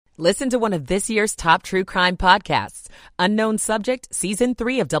Listen to one of this year's top true crime podcasts. Unknown Subject, Season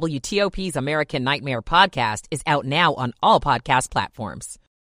 3 of WTOP's American Nightmare podcast is out now on all podcast platforms.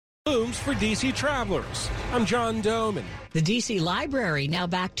 Rooms for D.C. travelers. I'm John Doman. The D.C. Library now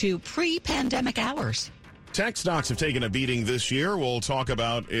back to pre-pandemic hours. Tech stocks have taken a beating this year. We'll talk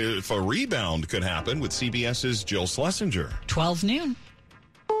about if a rebound could happen with CBS's Jill Schlesinger. 12 noon.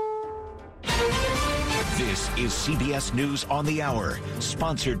 This is CBS News on the Hour,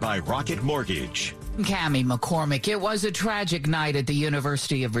 sponsored by Rocket Mortgage. Cammie McCormick, it was a tragic night at the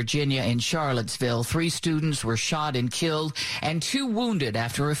University of Virginia in Charlottesville. 3 students were shot and killed and 2 wounded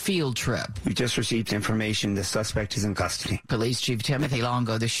after a field trip. We just received information the suspect is in custody. Police Chief Timothy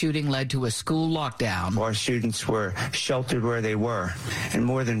Longo, the shooting led to a school lockdown. Our students were sheltered where they were, and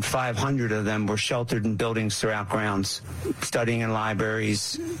more than 500 of them were sheltered in buildings throughout grounds, studying in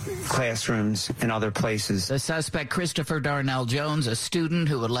libraries, classrooms, and other places. The suspect, Christopher Darnell Jones, a student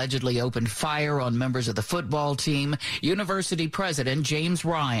who allegedly opened fire on members of the football team. University President James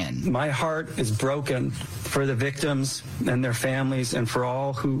Ryan. My heart is broken for the victims and their families and for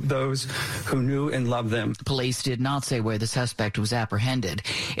all those who knew and loved them. Police did not say where the suspect was apprehended.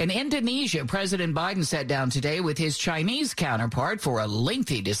 In Indonesia, President Biden sat down today with his Chinese counterpart for a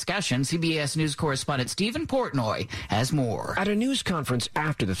lengthy discussion. CBS News correspondent Stephen Portnoy has more. At a news conference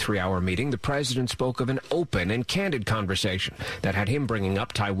after the 3-hour meeting, the president spoke of an open and candid conversation that had him bringing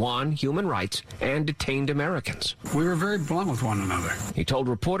up Taiwan, human rights, and detained Americans. We were very blunt with one another. He told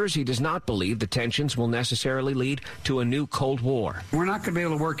reporters he does not believe the tensions will necessarily lead to a new Cold War. We're not going to be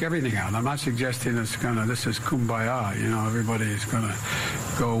able to work everything out. I'm not suggesting this is kumbaya. Everybody's going to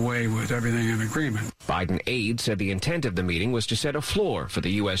go away with everything in agreement. Biden aides said the intent of the meeting was to set a floor for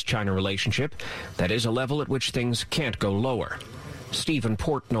the U.S.-China relationship. That is a level at which things can't go lower. Stephen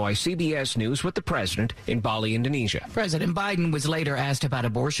Portnoy, CBS News, with the president in Bali, Indonesia. President Biden was later asked about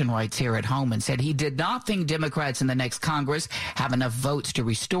abortion rights here at home and said he did not think Democrats in the next Congress have enough votes to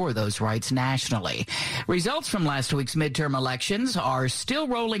restore those rights nationally. Results from last week's midterm elections are still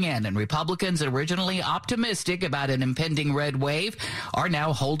rolling in, and Republicans originally optimistic about an impending red wave are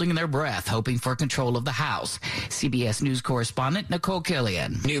now holding their breath, hoping for control of the House. CBS News correspondent Nicole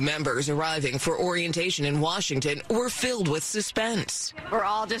Killian. New members arriving for orientation in Washington were filled with suspense. We're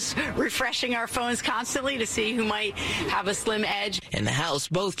all just refreshing our phones constantly to see who might have a slim edge. In the House,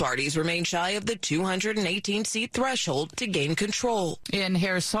 both parties remain shy of the 218-seat threshold to gain control. In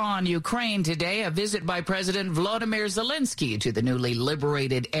Kherson, Ukraine today, a visit by President Volodymyr Zelensky to the newly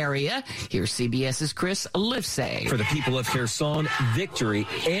liberated area. Here's CBS's Chris Livesay. For the people of Kherson, victory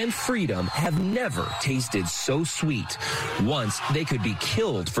and freedom have never tasted so sweet. Once, they could be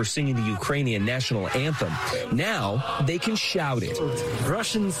killed for singing the Ukrainian national anthem. Now, they can shout it.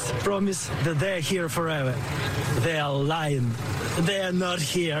 Russians promise that they're here forever. They are lying. They are not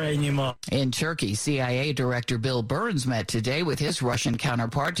here anymore. In Turkey, CIA Director Bill Burns met today with his Russian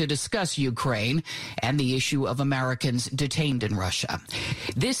counterpart to discuss Ukraine and the issue of Americans detained in Russia.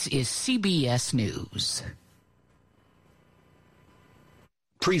 This is CBS News.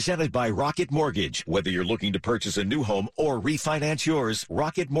 Presented by Rocket Mortgage. Whether you're looking to purchase a new home or refinance yours,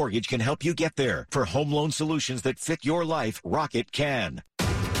 Rocket Mortgage can help you get there. For home loan solutions that fit your life, Rocket can.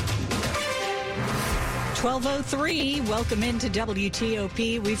 12:03. Welcome into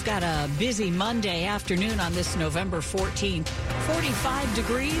WTOP. We've got a busy Monday afternoon on this November 14th. 45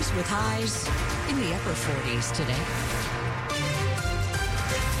 degrees with highs in the upper 40s today.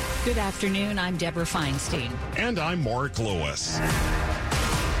 Good afternoon. I'm Deborah Feinstein. And I'm Mark Lewis.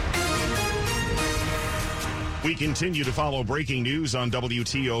 We continue to follow breaking news on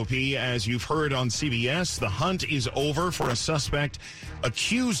WTOP. As you've heard on CBS, the hunt is over for a suspect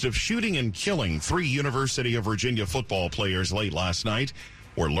accused of shooting and killing 3 University of Virginia football players late last night.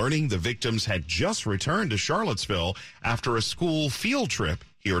 We're learning the victims had just returned to Charlottesville after a school field trip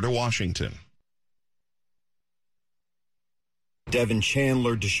here to Washington. Devin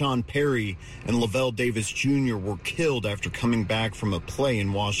Chandler, Deshaun Perry, and Lavelle Davis Jr. were killed after coming back from a play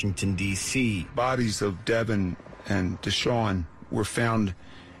in Washington, D.C. Bodies of Devin and Deshaun were found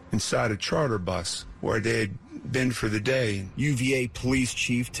inside a charter bus where they had been for the day. UVA Police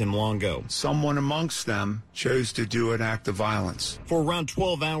Chief Tim Longo. Someone amongst them chose to do an act of violence. For around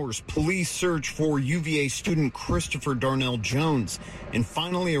 12 hours, police searched for UVA student Christopher Darnell Jones and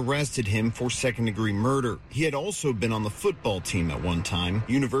finally arrested him for second-degree murder. He had also been on the football team at one time.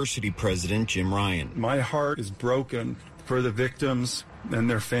 University President Jim Ryan. My heart is broken for the victims and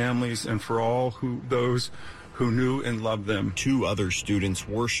their families and for all those who knew and loved them. 2 other students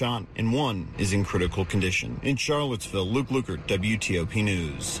were shot, and one is in critical condition. In Charlottesville, Luke Lukert, WTOP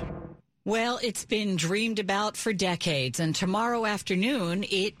News. Well, it's been dreamed about for decades, and tomorrow afternoon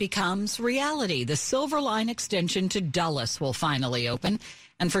it becomes reality. The Silver Line extension to Dulles will finally open.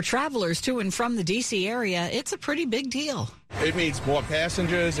 And for travelers to and from the D.C. area, it's a pretty big deal. It means more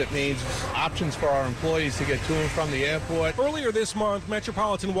passengers. It means options for our employees to get to and from the airport. Earlier this month,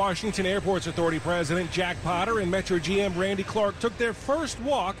 Metropolitan Washington Airports Authority President Jack Potter and Metro GM Randy Clark took their first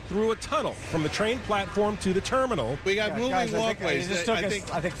walk through a tunnel from the train platform to the terminal. We got moving walkways. It took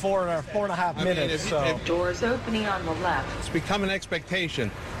us, I think, four and a half minutes. Doors opening on the left. It's become an expectation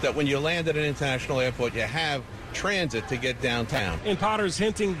that when you land at an international airport, you have transit to get downtown. And Potter's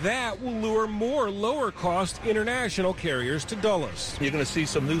hinting that will lure more lower-cost international carriers to Dulles. You're going to see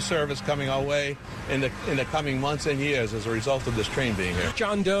some new service coming our way in the coming months and years as a result of this train being here.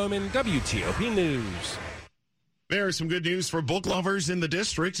 John Doman, WTOP News. There's some good news for book lovers in the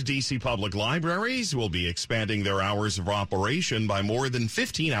district. D.C. Public Libraries will be expanding their hours of operation by more than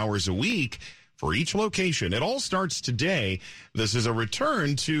 15 hours a week for each location. It all starts today. This is a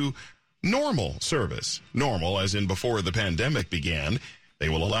return to normal service. Normal as in before the pandemic began. They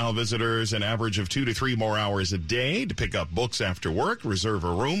will allow visitors an average of 2 to 3 more hours a day to pick up books after work, reserve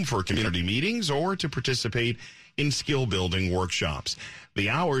a room for community meetings, or to participate in skill-building workshops. The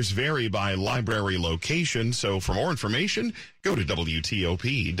hours vary by library location, so for more information, go to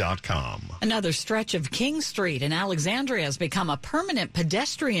WTOP.com. Another stretch of King Street in Alexandria has become a permanent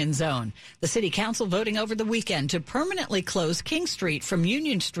pedestrian zone. The city council voting over the weekend to permanently close King Street from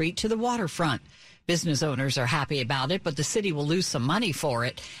Union Street to the waterfront. Business owners are happy about it, but the city will lose some money for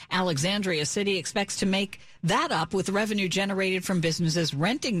it. Alexandria City expects to make that up with revenue generated from businesses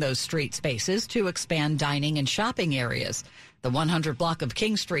renting those street spaces to expand dining and shopping areas. The 100 block of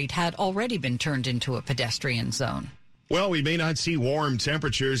King Street had already been turned into a pedestrian zone. Well, we may not see warm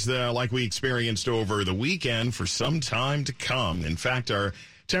temperatures like we experienced over the weekend for some time to come. In fact, our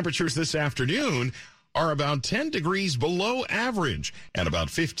temperatures this afternoon are about 10 degrees below average and about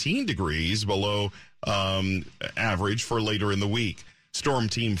 15 degrees below average for later in the week. Storm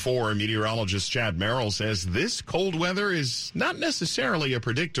Team 4 meteorologist Chad Merrill says this cold weather is not necessarily a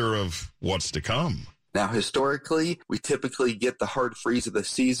predictor of what's to come. Now, historically, we typically get the hard freeze of the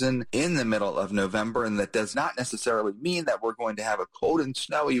season in the middle of November, and that does not necessarily mean that we're going to have a cold and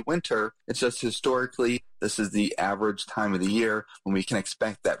snowy winter. It's just historically, this is the average time of the year when we can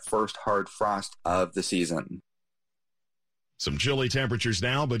expect that first hard frost of the season. Some chilly temperatures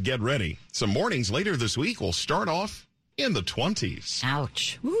now, but get ready. Some mornings later this week will start off in the 20s.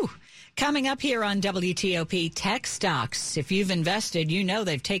 Ouch. Woo. Coming up here on WTOP, tech stocks. If you've invested, you know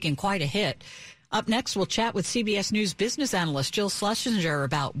they've taken quite a hit. Up next, we'll chat with CBS News business analyst Jill Schlesinger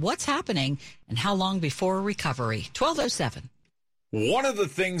about what's happening and how long before recovery. 12:07. One of the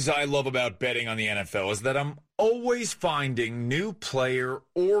things I love about betting on the NFL is that I'm always finding new player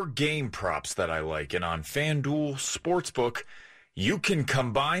or game props that I like. And on FanDuel Sportsbook, you can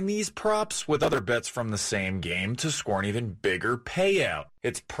combine these props with other bets from the same game to score an even bigger payout.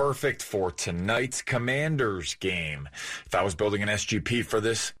 It's perfect for tonight's Commanders game. If I was building an SGP for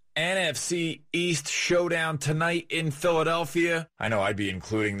this NFC East showdown tonight in Philadelphia, I know I'd be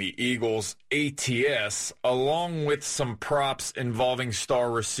including the Eagles ATS along with some props involving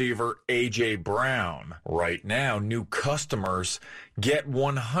star receiver A.J. Brown. Right now, new customers get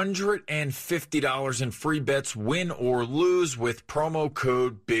 $150 in free bets, win or lose, with promo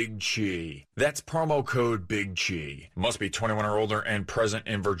code BIG-CHI. That's promo code BIG-CHI. Must be 21 or older and present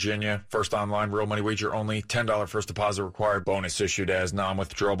in Virginia. First online real money wager only. $10 first deposit required. Bonus issued as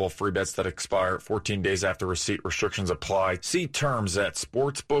non-withdrawable free bets that expire 14 days after receipt. Restrictions apply. See terms at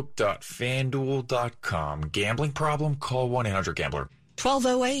sportsbook.fanduel.com. Gambling problem? Call 1-800-GAMBLER.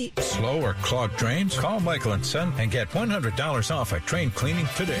 12:08. Slow or clogged drains? Call Michael & Son and get $100 off at drain cleaning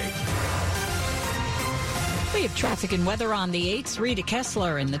today. We have traffic and weather on the 8th. Rita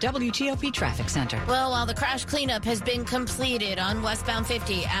Kessler in the WTOP Traffic Center. Well, while the crash cleanup has been completed on westbound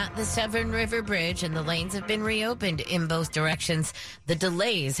 50 at the Severn River Bridge and the lanes have been reopened in both directions, the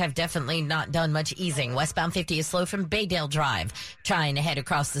delays have definitely not done much easing. Westbound 50 is slow from Baydale Drive, trying to head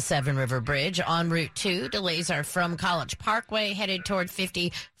across the Severn River Bridge. On Route 2, delays are from College Parkway headed toward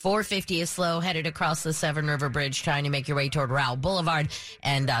 50. 450 is slow headed across the Severn River Bridge, trying to make your way toward Rowell Boulevard.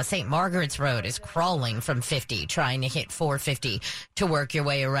 And St. Margaret's Road is crawling from 50 350, trying to hit 450 to work your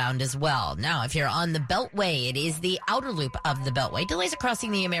way around as well. Now, if you're on the Beltway, it is the outer loop of the Beltway. Delays are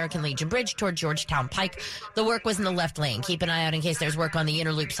crossing the American Legion Bridge toward Georgetown Pike. The work was in the left lane. Keep an eye out in case there's work on the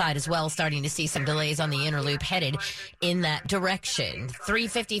inner loop side as well. Starting to see some delays on the inner loop headed in that direction.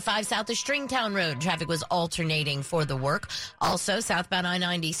 355 south of Stringtown Road. Traffic was alternating for the work. Also, southbound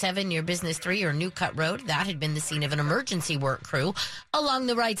I-97 near Business 3 or New Cut Road. That had been the scene of an emergency work crew along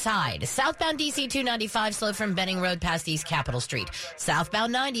the right side. Southbound DC 295 slow from Benning Road past East Capitol Street.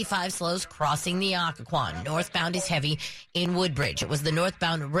 Southbound 95 slows crossing the Occoquan. Northbound is heavy in Woodbridge. It was the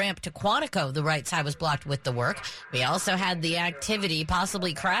northbound ramp to Quantico. The right side was blocked with the work. We also had the activity,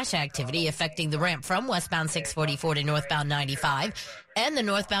 possibly crash activity, affecting the ramp from westbound 644 to northbound 95 and the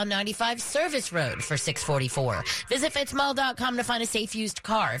northbound 95 service road for 644. Visit Fitzmall.com to find a safe used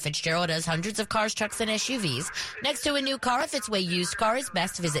car. Fitzgerald has hundreds of cars, trucks, and SUVs. Next to a new car, a Fitzway used car is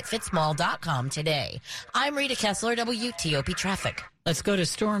best. Visit Fitzmall.com today. I'm Rita Kessler, WTOP Traffic. Let's go to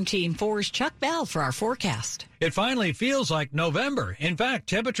Storm Team 4's Chuck Bell for our forecast. It finally feels like November. In fact,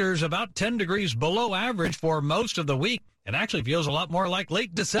 temperatures about 10 degrees below average for most of the week. It actually feels a lot more like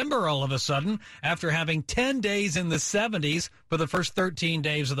late December all of a sudden after having 10 days in the 70s for the first 13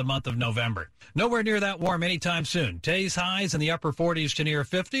 days of the month of November. Nowhere near that warm anytime soon. Today's highs in the upper 40s to near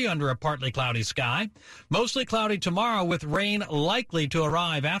 50 under a partly cloudy sky. Mostly cloudy tomorrow with rain likely to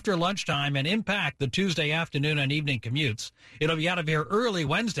arrive after lunchtime and impact the Tuesday afternoon and evening commutes. It'll be out of here early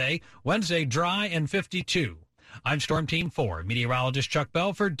Wednesday. Wednesday dry and 52. I'm Storm Team 4, meteorologist Chuck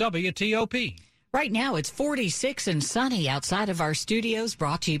Bell for WTOP. Right now, it's 46 and sunny outside of our studios,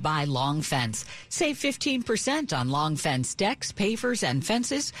 brought to you by Long Fence. Save 15% on Long Fence decks, pavers, and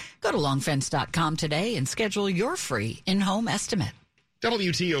fences. Go to longfence.com today and schedule your free in-home estimate.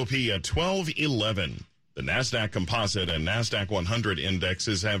 WTOP at 12:11. The NASDAQ Composite and NASDAQ 100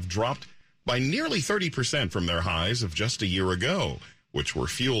 indexes have dropped by nearly 30% from their highs of just a year ago, which were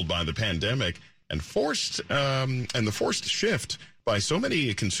fueled by the pandemic and the forced shift by so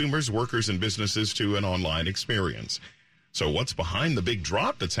many consumers, workers, and businesses to an online experience. So what's behind the big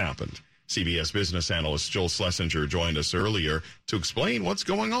drop that's happened? CBS business analyst Joel Schlesinger joined us earlier to explain what's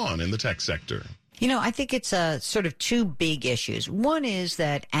going on in the tech sector. You know, I think it's sort of two big issues. One is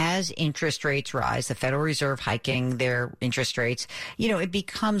that as interest rates rise, the Federal Reserve hiking their interest rates, you know, it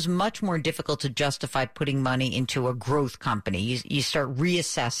becomes much more difficult to justify putting money into a growth company. You start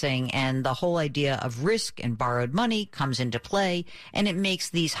reassessing, and the whole idea of risk and borrowed money comes into play, and it makes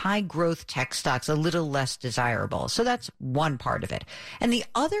these high growth tech stocks a little less desirable. So that's one part of it. And the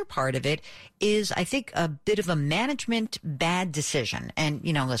other part of it is, I think, a bit of a management bad decision. And,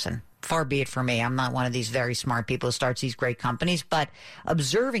 you know, listen, far be it for me. I'm not one of these very smart people who starts these great companies, but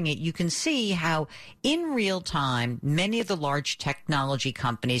observing it, you can see how in real time, many of the large technology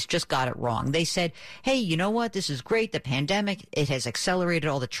companies just got it wrong. They said, hey, you know what? This is great. The pandemic, it has accelerated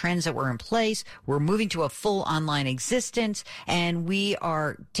all the trends that were in place. We're moving to a full online existence, and we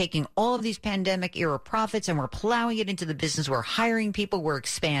are taking all of these pandemic era profits and we're plowing it into the business. We're hiring people. We're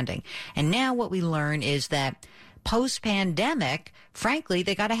expanding. And now what we learn is that post-pandemic, frankly,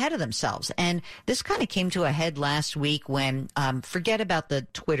 they got ahead of themselves. And this kind of came to a head last week when, forget about the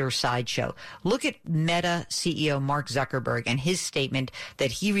Twitter sideshow. Look at Meta CEO Mark Zuckerberg and his statement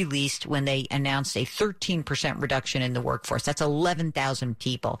that he released when they announced a 13% reduction in the workforce. That's 11,000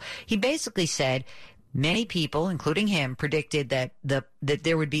 people. He basically said, many people, including him, predicted that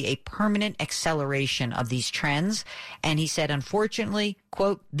there would be a permanent acceleration of these trends. And he said, unfortunately,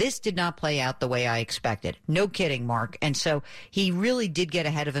 quote, this did not play out the way I expected. No kidding, Mark. And so he really did get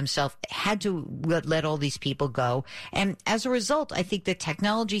ahead of himself, had to let all these people go. And as a result, I think the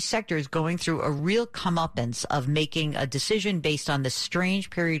technology sector is going through a real comeuppance of making a decision based on this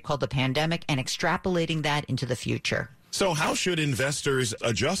strange period called the pandemic and extrapolating that into the future. So how should investors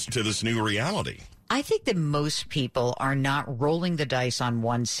adjust to this new reality? I think that most people are not rolling the dice on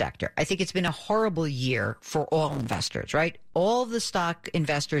one sector. I think it's been a horrible year for all investors, right? All the stock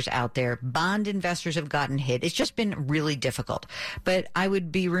investors out there, bond investors have gotten hit. It's just been really difficult. But I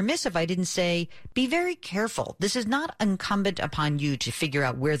would be remiss if I didn't say, be very careful. This is not incumbent upon you to figure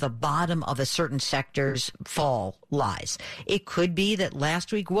out where the bottom of a certain sector's fall lies. It could be that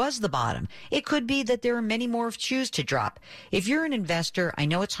last week was the bottom. It could be that there are many more shoes to drop. If you're an investor, I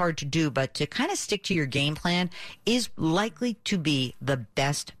know it's hard to do, but to kind of stick to your game plan is likely to be the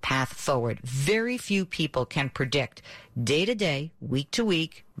best path forward. Very few people can predict day to day, week to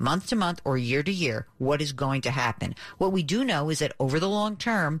week, month to month, or year to year what is going to happen. What we do know is that over the long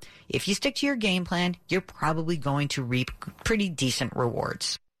term, if you stick to your game plan, you're probably going to reap pretty decent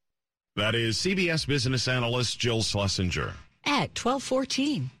rewards. That is CBS business analyst Jill Schlesinger. At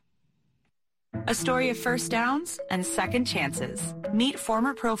 12:14. A story of first downs and second chances. Meet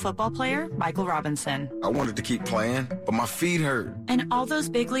former pro football player Michael Robinson. I wanted to keep playing, but my feet hurt. And all those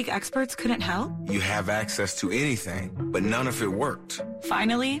big league experts couldn't help? You have access to anything, but none of it worked.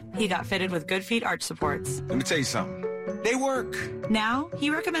 Finally, he got fitted with Good Feet arch supports. Let me tell you something. They work. Now, he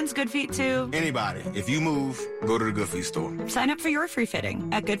recommends Good Feet to anybody. If you move, go to the Good Feet store. Sign up for your free fitting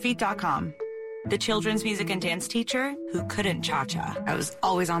at goodfeet.com. The children's music and dance teacher who couldn't cha-cha. I was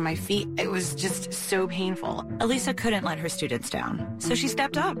always on my feet. It was just so painful. Elisa couldn't let her students down, so she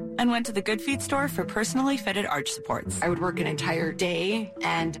stepped up and went to the Good Feet store for personally fitted arch supports. I would work an entire day,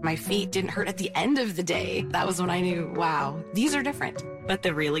 and my feet didn't hurt at the end of the day. That was when I knew, wow, these are different. But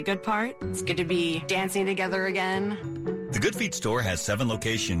the really good part? It's good to be dancing together again. The Good Feet store has 7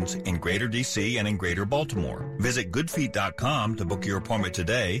 locations in Greater D.C. and in Greater Baltimore. Visit goodfeet.com to book your appointment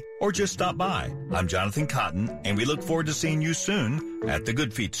today or just stop by. I'm Jonathan Cotton, and we look forward to seeing you soon at the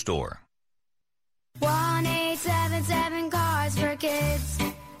Good Feet store. 1-877 Cards for Kids.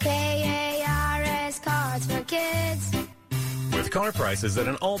 KARS Cards for Kids. With car prices at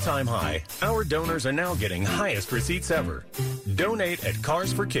an all-time high, our donors are now getting highest receipts ever. Donate at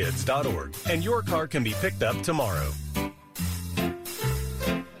carsforkids.org, and your car can be picked up tomorrow.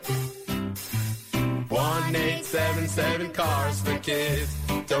 1-877 Cars for Kids.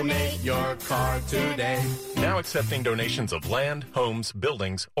 Donate your car today. Now accepting donations of land, homes,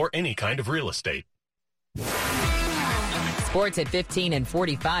 buildings, or any kind of real estate. Sports at 15 and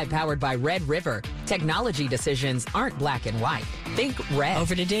 45, powered by Red River. Technology decisions aren't black and white. Think red.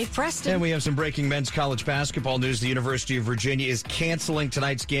 Over to Dave Preston. And we have some breaking men's college basketball news. The University of Virginia is canceling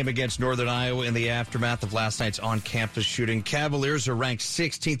tonight's game against Northern Iowa in the aftermath of last night's on-campus shooting. Cavaliers are ranked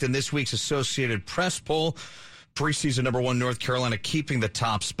 16th in this week's Associated Press poll. Preseason number 1 North Carolina keeping the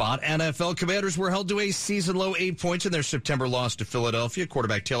top spot. NFL Commanders were held to a season-low 8 points in their September loss to Philadelphia.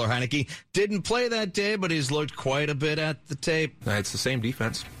 Quarterback Taylor Heineke didn't play that day, but he's looked quite a bit at the tape. It's the same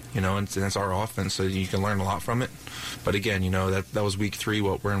defense, and that's our offense, so you can learn a lot from it. But again, that was week 3.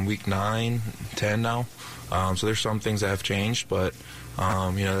 We're in week 9, 10 now. So there's some things that have changed, but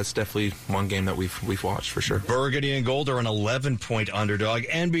that's definitely one game that we've watched for sure. Burgundy and Gold are an 11-point underdog.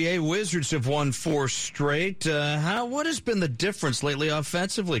 NBA Wizards have won 4 straight. What has been the difference lately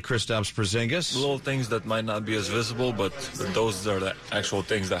offensively, Kristaps Porzingis? Little things that might not be as visible, but those are the actual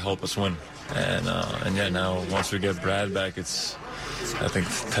things that help us win. And now once we get Brad back, I think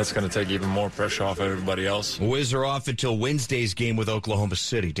that's going to take even more pressure off everybody else. Wiz are off until Wednesday's game with Oklahoma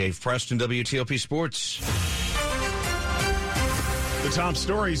City. Dave Preston, WTOP Sports. The top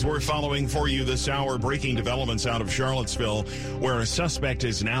stories we're following for you this hour. Breaking developments out of Charlottesville, where a suspect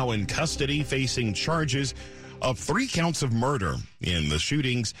is now in custody facing charges of 3 counts of murder in the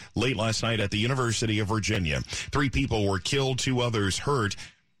shootings late last night at the University of Virginia. 3 people were killed, 2 others hurt.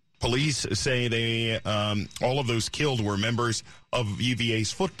 Police say all of those killed were members of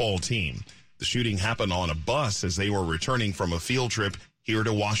UVA's football team. The shooting happened on a bus as they were returning from a field trip here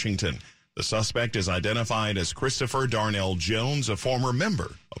to Washington. The suspect is identified as Christopher Darnell Jones, a former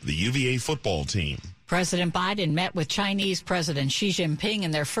member of the UVA football team. President Biden met with Chinese President Xi Jinping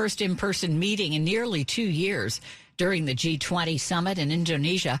in their first in-person meeting in nearly 2 years. During the G20 summit in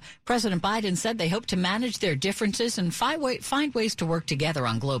Indonesia, President Biden said they hope to manage their differences and find ways to work together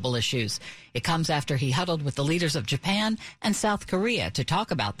on global issues. It comes after he huddled with the leaders of Japan and South Korea to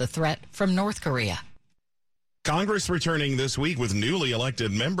talk about the threat from North Korea. Congress returning this week with newly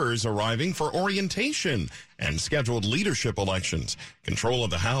elected members arriving for orientation and scheduled leadership elections. Control of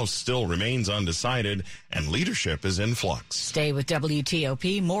the House still remains undecided, and leadership is in flux. Stay with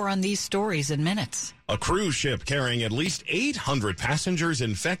WTOP. More on these stories in minutes. A cruise ship carrying at least 800 passengers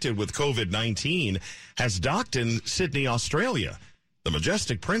infected with COVID-19 has docked in Sydney, Australia. The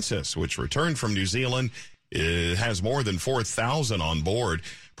Majestic Princess, which returned from New Zealand, has more than 4,000 on board.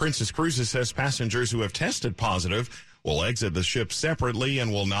 Princess Cruises says passengers who have tested positive will exit the ship separately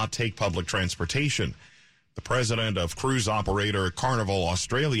and will not take public transportation. The president of cruise operator Carnival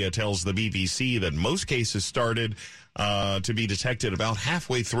Australia tells the BBC that most cases started to be detected about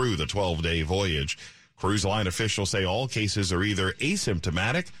halfway through the 12-day voyage. Cruise line officials say all cases are either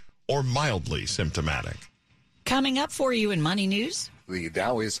asymptomatic or mildly symptomatic. Coming up for you in Money News. The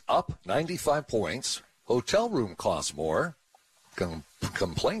Dow is up 95 points. Hotel room costs more.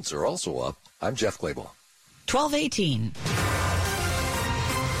 Complaints are also up. I'm Jeff Clable. 12:18.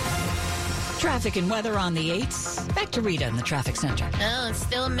 Traffic and weather on the 8s. Back to Rita in the traffic center. Oh, it's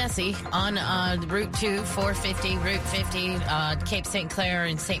still messy on Route 2, 450, Route 50, Cape St. Clair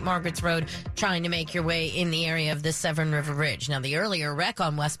and St. Margaret's Road, trying to make your way in the area of the Severn River Bridge. Now, the earlier wreck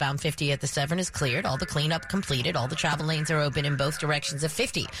on westbound 50 at the Severn is cleared. All the cleanup completed. All the travel lanes are open in both directions of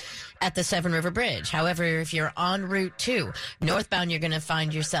 50 at the Severn River Bridge. However, if you're on Route 2, northbound, you're going to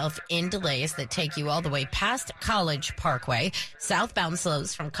find yourself in delays that take you all the way past College Parkway. Southbound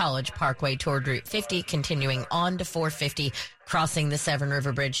slows from College Parkway toward Route 50, continuing on to 450, crossing the Severn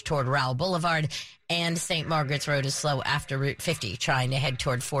River Bridge toward Rowell Boulevard. And St. Margaret's Road is slow after Route 50, trying to head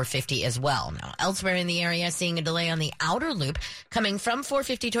toward 450 as well. Now, elsewhere in the area, seeing a delay on the outer loop coming from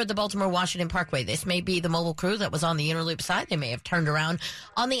 450 toward the Baltimore-Washington Parkway. This may be the mobile crew that was on the inner loop side. They may have turned around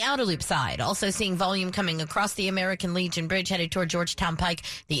on the outer loop side. Also seeing volume coming across the American Legion Bridge headed toward Georgetown Pike.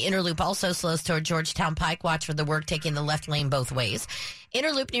 The inner loop also slows toward Georgetown Pike. Watch for the work taking the left lane both ways.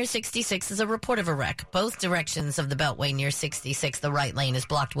 Inner loop near 66 is a report of a wreck. Both directions of the Beltway near 66, the right lane is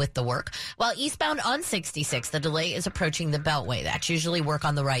blocked with the work. While eastbound on 66, the delay is approaching the Beltway. That's usually work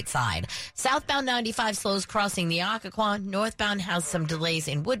on the right side. Southbound 95 slows crossing the Occoquan. Northbound has some delays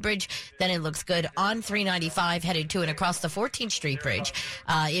in Woodbridge. Then it looks good on 395 headed to and across the 14th Street Bridge.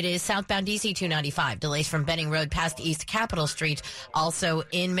 It is southbound DC 295. Delays from Benning Road past East Capitol Street. Also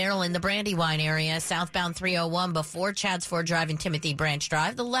in Maryland, the Brandywine area. Southbound 301 before Chadds Ford Drive and Timothy Branch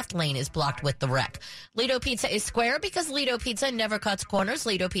Drive. The left lane is blocked with the wreck. Lido Pizza is square because Lido Pizza never cuts corners.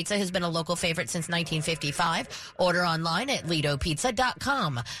 Lido Pizza has been a local favorite since 1955. Order online at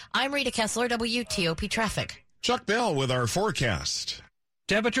LidoPizza.com. I'm Rita Kessler, WTOP Traffic. Chuck Bell with our forecast.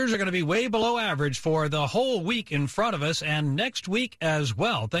 Temperatures are going to be way below average for the whole week in front of us and next week as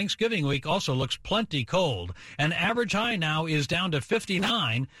well. Thanksgiving week also looks plenty cold. An average high now is down to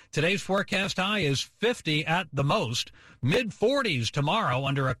 59. Today's forecast high is 50 at the most. Mid-40s tomorrow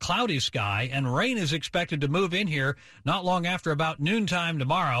under a cloudy sky, and rain is expected to move in here not long after about noontime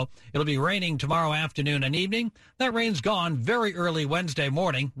tomorrow. It'll be raining tomorrow afternoon and evening. That rain's gone very early Wednesday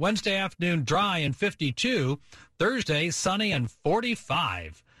morning. Wednesday afternoon, dry and 52. Thursday, sunny and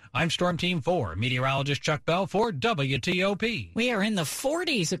 45. I'm Storm Team 4, meteorologist Chuck Bell for WTOP. We are in the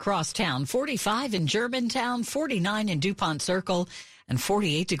 40s across town, 45 in Germantown, 49 in DuPont Circle, and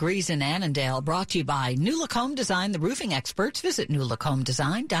 48 degrees in Annandale. Brought to you by New Look Home Design, the roofing experts. Visit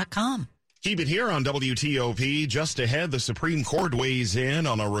newlookhomedesign.com. Keep it here on WTOP. Just ahead, the Supreme Court weighs in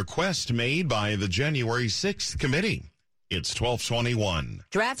on a request made by the January 6th committee. It's 12:21.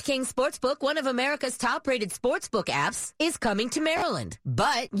 DraftKings Sportsbook, one of America's top-rated sportsbook apps, is coming to Maryland.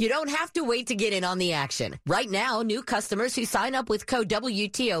 But you don't have to wait to get in on the action. Right now, new customers who sign up with code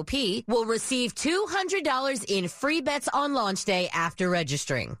WTOP will receive $200 in free bets on launch day after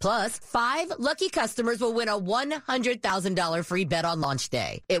registering. Plus, 5 lucky customers will win a $100,000 free bet on launch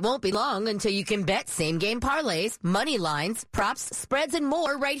day. It won't be long until you can bet same-game parlays, money lines, props, spreads, and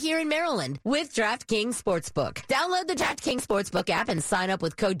more right here in Maryland with DraftKings Sportsbook. Download the DraftKings Sportsbook app and sign up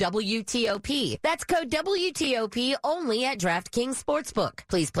with code WTOP. That's code WTOP only at DraftKings Sportsbook.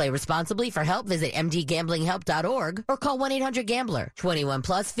 Please play responsibly. For help, visit mdgamblinghelp.org or call 1-800-GAMBLER. 21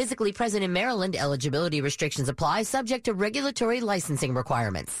 plus, physically present in Maryland. Eligibility restrictions apply, subject to regulatory licensing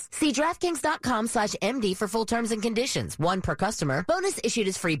requirements. See DraftKings.com/MD for full terms and conditions. One per customer. Bonus issued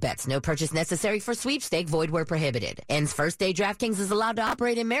as free bets. No purchase necessary for sweepstake. Void where prohibited. Ends first day DraftKings is allowed to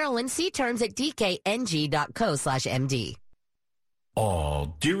operate in Maryland. See terms at dkng.co/MD. Aw,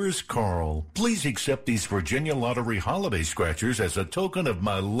 dearest Carl, please accept these Virginia Lottery holiday scratchers as a token of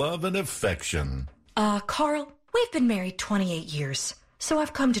my love and affection. Carl, we've been married 28 years, so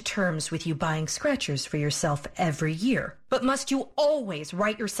I've come to terms with you buying scratchers for yourself every year. But must you always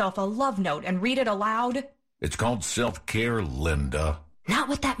write yourself a love note and read it aloud? It's called self-care, Linda. Not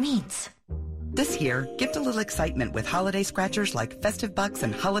what that means. This year, gift a little excitement with holiday scratchers like festive bucks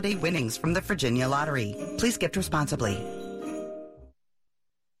and holiday winnings from the Virginia Lottery. Please gift responsibly.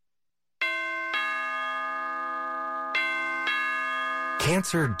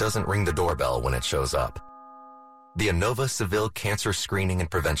 Cancer doesn't ring the doorbell when it shows up. The Inova Seville Cancer Screening and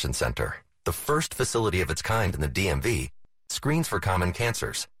Prevention Center, the first facility of its kind in the DMV, screens for common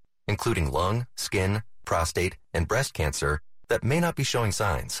cancers, including lung, skin, prostate, and breast cancer that may not be showing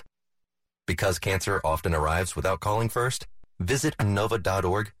signs. Because cancer often arrives without calling first, visit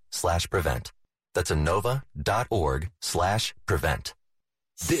Inova.org/prevent. That's Inova.org/prevent.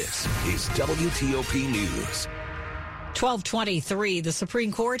 This is WTOP News. 12:23, the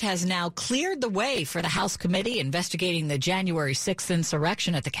Supreme Court has now cleared the way for the House committee investigating the January 6th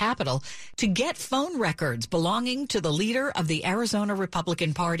insurrection at the Capitol to get phone records belonging to the leader of the Arizona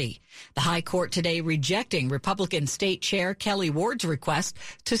Republican Party. The High Court today rejecting Republican State Chair Kelly Ward's request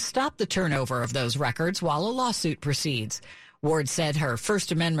to stop the turnover of those records while a lawsuit proceeds. Ward said her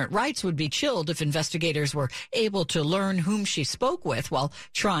First Amendment rights would be chilled if investigators were able to learn whom she spoke with while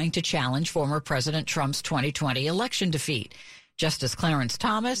trying to challenge former President Trump's 2020 election defeat. Justice Clarence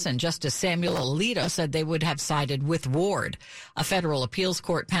Thomas and Justice Samuel Alito said they would have sided with Ward. A federal appeals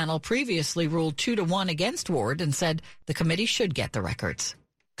court panel previously ruled 2-1 against Ward and said the committee should get the records.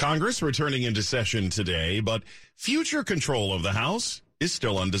 Congress returning into session today, but future control of the House is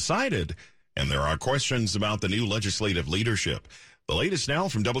still undecided. And there are questions about the new legislative leadership. The latest now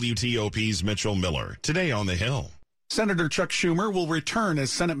from WTOP's Mitchell Miller. Today on the Hill. Senator Chuck Schumer will return as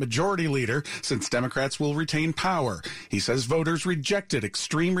Senate Majority Leader since Democrats will retain power. He says voters rejected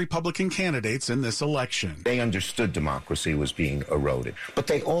extreme Republican candidates in this election. They understood democracy was being eroded, but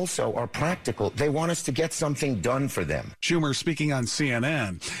they also are practical. They want us to get something done for them. Schumer speaking on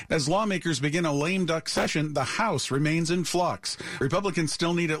CNN. As lawmakers begin a lame duck session, the House remains in flux. Republicans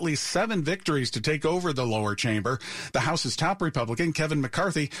still need at least 7 victories to take over the lower chamber. The House's top Republican, Kevin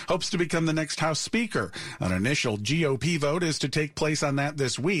McCarthy, hopes to become the next House Speaker. An initial GOP vote is to take place on that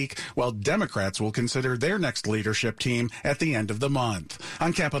this week, while Democrats will consider their next leadership team at the end of the month.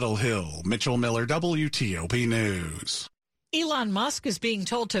 On Capitol Hill, Mitchell Miller, WTOP News. Elon Musk is being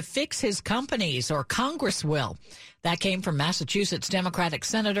told to fix his companies, or Congress will. That came from Massachusetts Democratic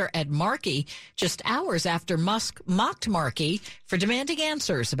Senator Ed Markey just hours after Musk mocked Markey for demanding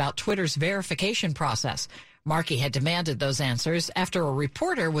answers about Twitter's verification process. Markey had demanded those answers after a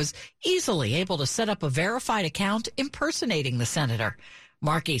reporter was easily able to set up a verified account impersonating the senator.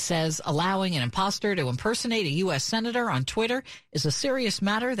 Markey says allowing an imposter to impersonate a U.S. senator on Twitter is a serious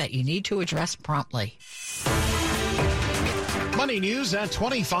matter that you need to address promptly. Money news at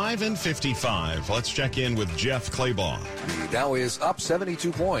 25 and 55. Let's check in with Jeff Claybaugh. The Dow is up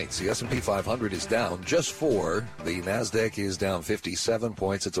 72 points. The S&P 500 is down just 4. The NASDAQ is down 57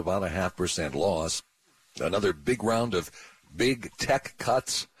 points. It's about a 0.5% loss. Another big round of big tech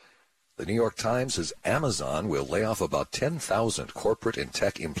cuts. The New York Times says Amazon will lay off about 10,000 corporate and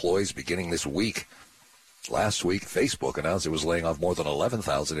tech employees beginning this week. Last week, Facebook announced it was laying off more than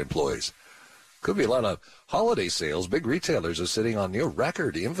 11,000 employees. Could be a lot of holiday sales. Big retailers are sitting on near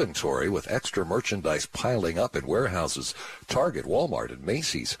record inventory with extra merchandise piling up in warehouses. Target, Walmart, and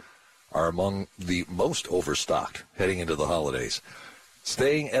Macy's are among the most overstocked heading into the holidays.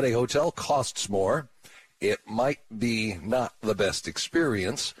 Staying at a hotel costs more. It might be not the best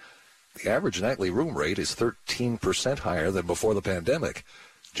experience. The average nightly room rate is 13% higher than before the pandemic.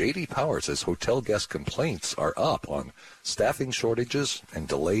 J.D. Power says hotel guest complaints are up on staffing shortages and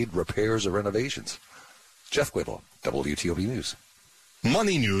delayed repairs or renovations. Jeff Whittle, WTOP News.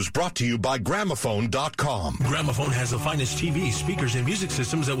 Money News brought to you by Gramophone.com. Gramophone has the finest TV, speakers, and music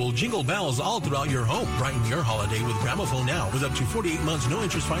systems that will jingle bells all throughout your home. Brighten your holiday with Gramophone now with up to 48 months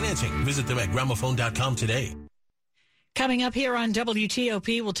no-interest financing. Visit them at Gramophone.com today. Coming up here on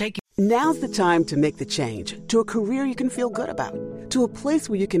WTOP, we'll take you. Now's the time to make the change to a career you can feel good about, to a place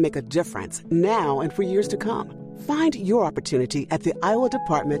where you can make a difference now and for years to come. Find your opportunity at the Iowa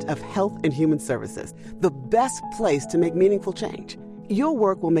Department of Health and Human Services, the best place to make meaningful change. Your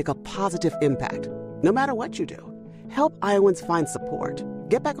work will make a positive impact, no matter what you do. Help Iowans find support,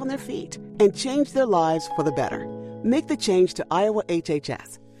 get back on their feet, and change their lives for the better. Make the change to Iowa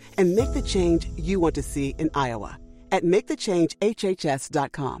HHS, and make the change you want to see in Iowa at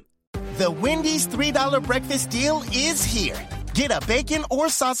MakeTheChangeHHS.com. The Wendy's $3 breakfast deal is here. Get a bacon or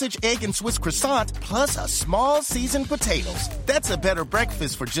sausage, egg, and Swiss croissant, plus a small seasoned potatoes. That's a better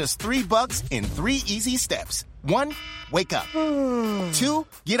breakfast for just $3 in 3 easy steps. 1, wake up. 2,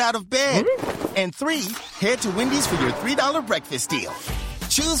 get out of bed. And 3, head to Wendy's for your $3 breakfast deal.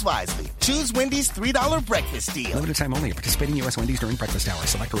 Choose wisely. Choose Wendy's $3 breakfast deal. Limited time only. Participating U.S. Wendy's during breakfast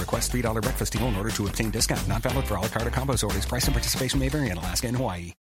hours. Select a request $3 breakfast deal in order to obtain discount. Not valid for a la carte or combo orders. Price and participation may vary in Alaska and Hawaii.